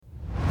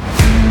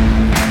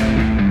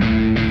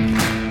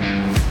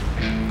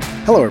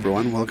Hello,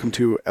 everyone. Welcome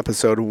to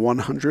episode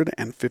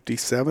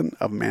 157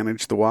 of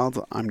Manage the Wilds.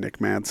 I'm Nick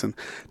Madsen.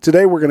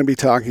 Today, we're going to be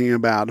talking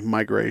about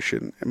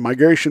migration.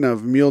 Migration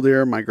of mule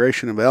deer,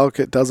 migration of elk.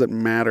 It doesn't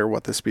matter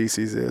what the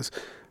species is,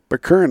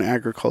 but current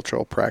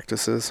agricultural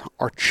practices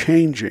are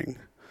changing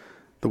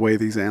the way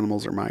these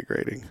animals are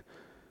migrating.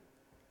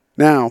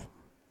 Now,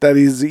 that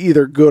is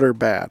either good or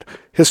bad.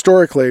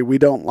 Historically,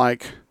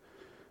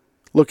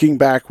 looking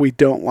back, we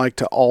don't like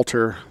to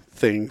alter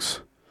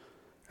things.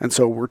 And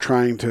so we're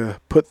trying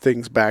to put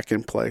things back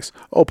in place,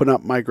 open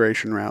up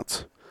migration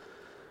routes.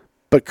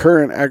 But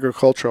current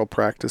agricultural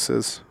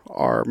practices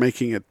are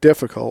making it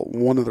difficult.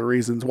 One of the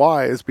reasons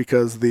why is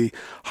because the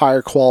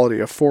higher quality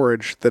of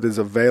forage that is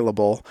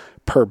available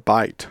per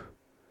bite.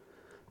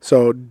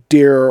 So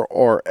deer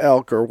or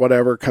elk or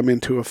whatever come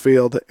into a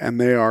field and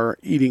they are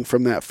eating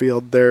from that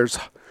field. There's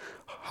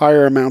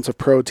higher amounts of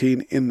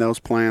protein in those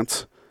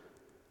plants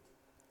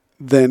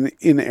than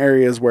in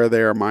areas where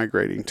they are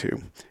migrating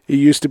to. It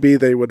used to be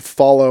they would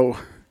follow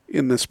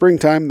in the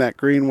springtime that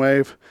green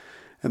wave,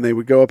 and they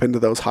would go up into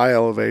those high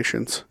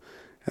elevations,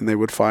 and they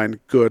would find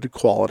good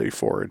quality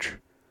forage.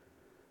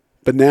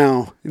 But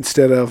now,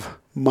 instead of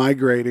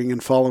migrating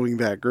and following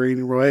that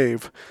green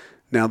wave,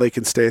 now they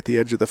can stay at the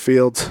edge of the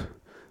fields,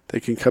 they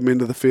can come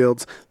into the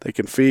fields, they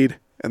can feed,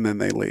 and then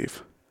they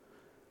leave.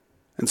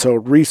 And so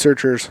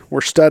researchers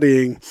were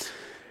studying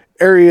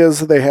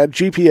areas, they had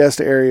GPSed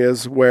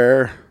areas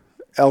where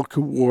elk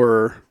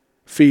were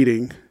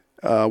feeding.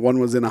 One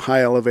was in a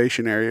high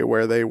elevation area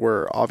where they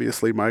were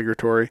obviously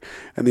migratory,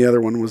 and the other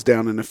one was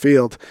down in a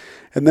field.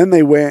 And then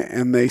they went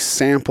and they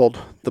sampled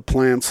the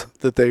plants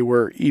that they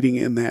were eating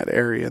in that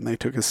area, and they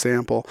took a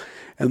sample,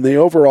 and the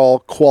overall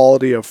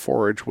quality of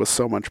forage was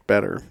so much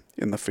better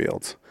in the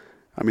fields.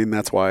 I mean,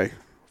 that's why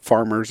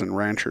farmers and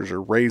ranchers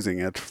are raising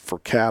it for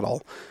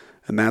cattle,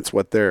 and that's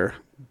what they're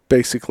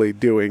basically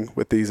doing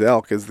with these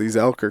elk, is these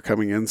elk are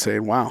coming in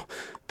saying, wow,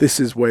 this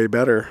is way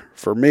better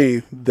for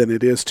me than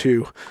it is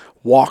to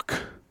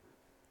walk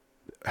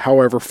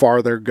however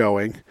far they're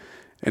going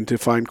and to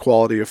find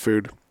quality of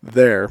food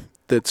there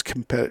that's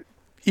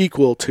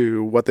equal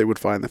to what they would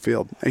find in the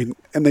field. And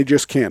they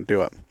just can't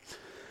do it.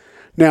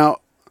 Now,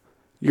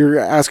 you're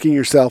asking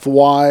yourself,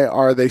 why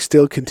are they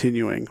still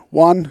continuing?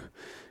 One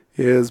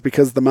is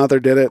because the mother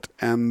did it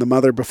and the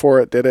mother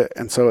before it did it,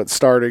 and so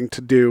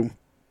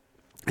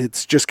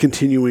it's just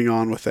continuing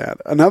on with that.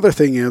 Another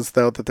thing is,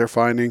 though, that they're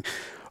finding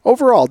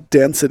overall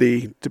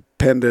density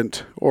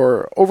dependent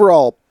or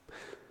overall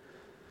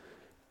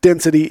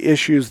density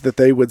issues that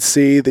they would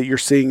see that you're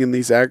seeing in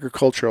these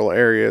agricultural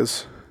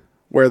areas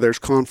where there's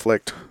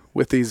conflict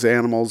with these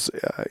animals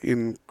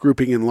in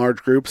grouping in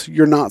large groups.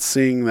 You're not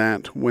seeing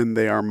that when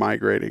they are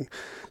migrating.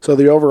 So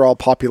the overall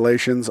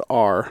populations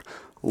are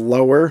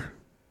lower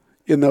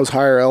in those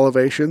higher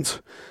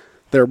elevations.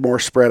 They're more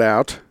spread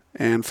out,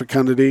 and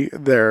fecundity,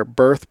 their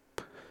birth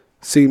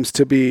seems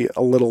to be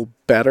a little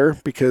better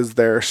because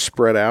they're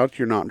spread out.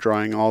 You're not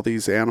drawing all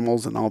these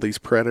animals and all these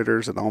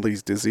predators and all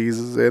these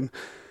diseases in.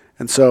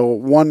 And so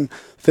one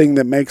thing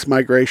that makes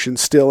migration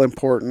still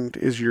important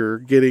is you're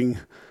getting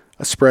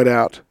a spread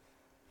out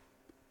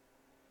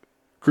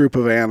group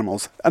of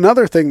animals.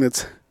 Another thing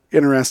that's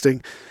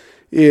interesting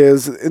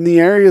is in the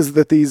areas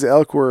that these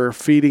elk were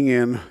feeding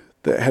in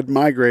that had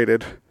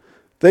migrated,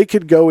 they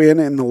could go in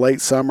the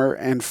late summer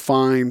and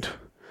find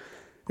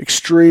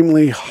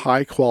extremely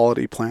high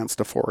quality plants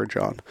to forage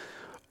on.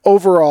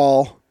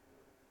 Overall,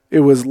 it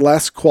was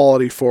less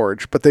quality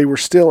forage, but they were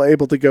still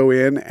able to go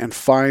in and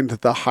find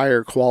the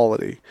higher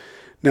quality.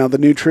 Now, the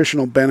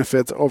nutritional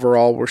benefits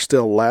overall were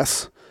still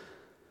less,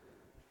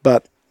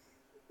 but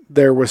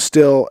there was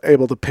still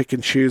able to pick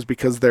and choose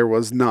because there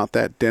was not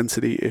that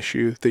density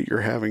issue that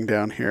you're having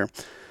down here.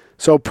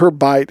 So per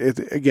bite,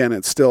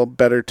 it's still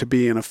better to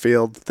be in a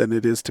field than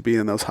it is to be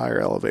in those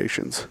higher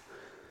elevations.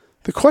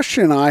 The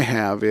question I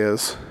have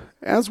is,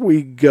 as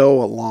we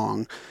go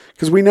along,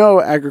 because we know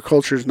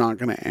agriculture is not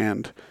going to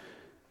end,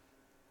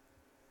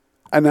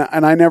 and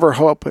I never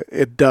hope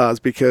it does,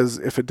 because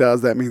if it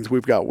does, that means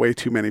we've got way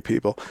too many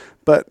people.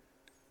 But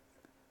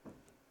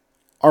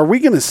are we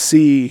going to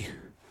see,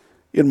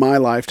 in my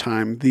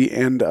lifetime, the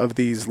end of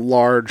these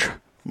large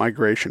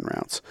migration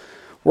routes?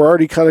 We're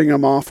already cutting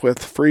them off with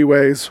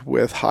freeways,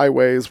 with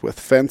highways, with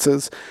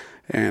fences,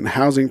 and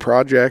housing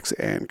projects,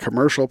 and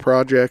commercial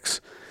projects.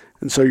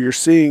 And so you're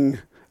seeing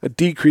a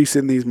decrease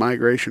in these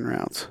migration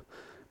routes.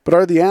 But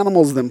are the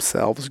animals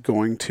themselves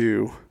going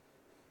to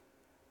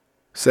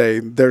say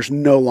there's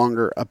no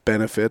longer a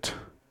benefit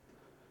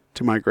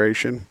to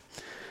migration?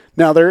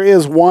 Now, there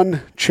is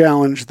one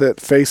challenge that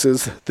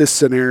faces this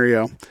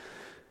scenario.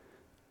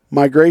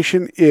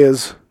 Migration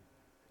is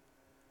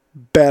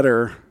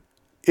better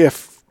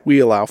if we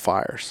allow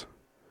fires,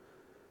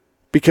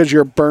 because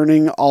you're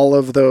burning all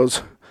of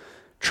those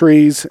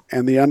trees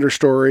and the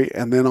understory,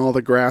 and then all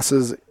the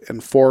grasses and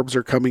forbs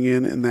are coming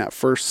in that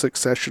first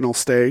successional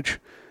stage.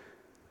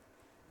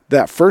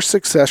 That first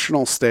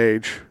successional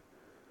stage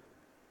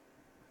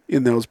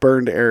in those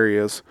burned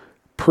areas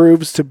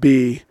proves to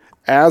be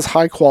as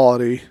high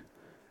quality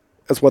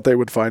as what they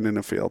would find in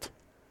a field.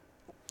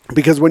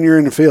 Because when you're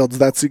in the fields,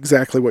 that's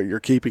exactly what you're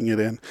keeping it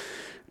in.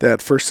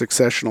 That first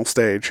successional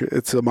stage.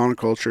 It's a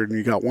monoculture and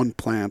you got one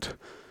plant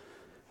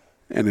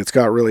and it's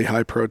got really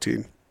high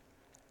protein.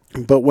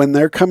 But when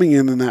they're coming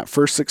in that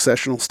first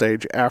successional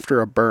stage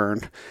after a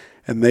burn,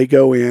 and they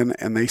go in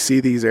and they see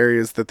these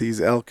areas that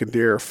these elk and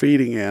deer are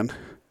feeding in,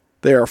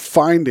 they are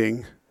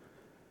finding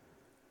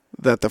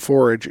that the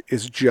forage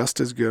is just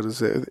as good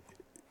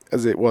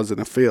as it was in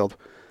a field.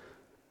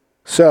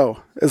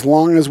 So, as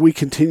long as we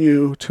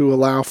continue to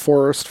allow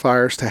forest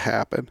fires to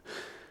happen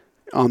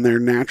on their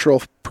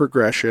natural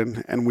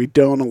progression, and we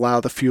don't allow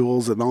the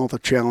fuels and all the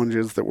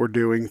challenges that we're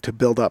doing to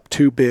build up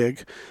too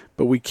big,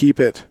 but we keep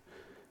it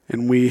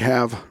and we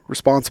have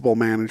responsible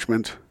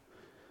management,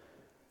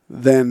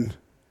 then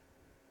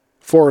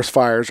forest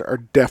fires are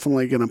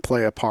definitely going to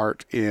play a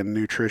part in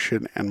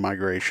nutrition and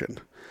migration.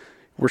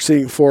 We're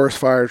seeing forest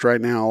fires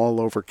right now all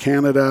over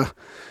Canada.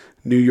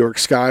 New York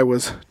sky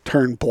was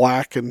turned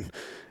black and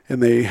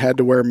they had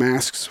to wear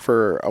masks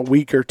for a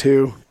week or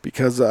two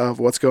because of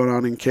what's going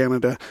on in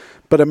Canada.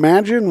 But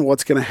imagine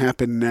what's going to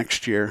happen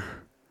next year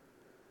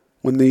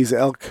when these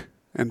elk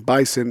and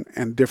bison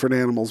and different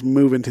animals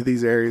move into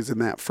these areas in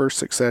that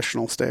first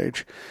successional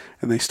stage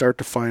and they start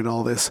to find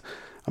all this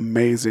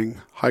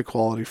amazing high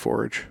quality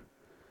forage.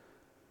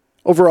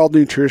 Overall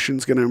nutrition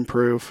is going to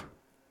improve,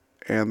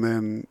 and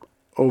then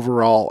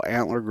overall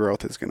antler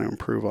growth is going to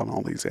improve on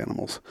all these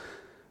animals.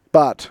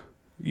 But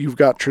you've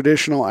got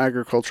traditional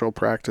agricultural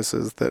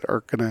practices that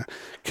are going to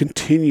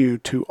continue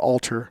to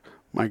alter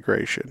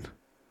migration.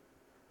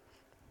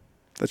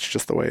 That's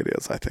just the way it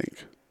is, I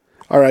think.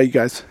 All right, you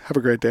guys, have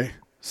a great day.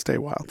 Stay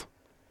wild.